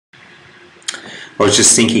I was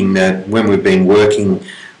just thinking that when we've been working,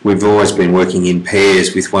 we've always been working in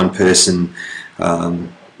pairs with one person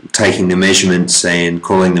taking the measurements and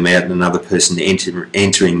calling them out and another person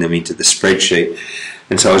entering them into the spreadsheet.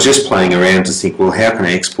 And so I was just playing around to think, well, how can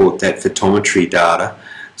I export that photometry data?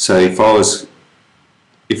 So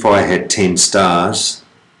if I had 10 stars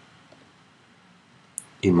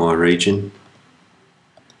in my region,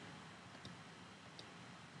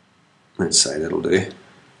 let's say that'll do.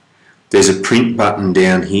 There's a print button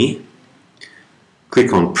down here.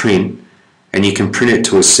 Click on print and you can print it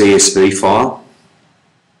to a CSV file.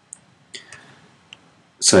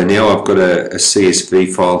 So now I've got a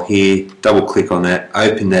CSV file here, double click on that,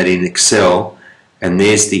 open that in Excel, and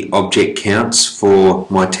there's the object counts for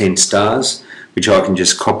my 10 stars, which I can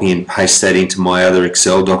just copy and paste that into my other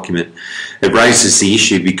Excel document. It raises the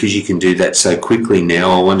issue because you can do that so quickly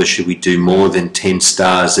now. I wonder, should we do more than 10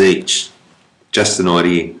 stars each? Just an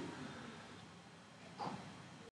idea.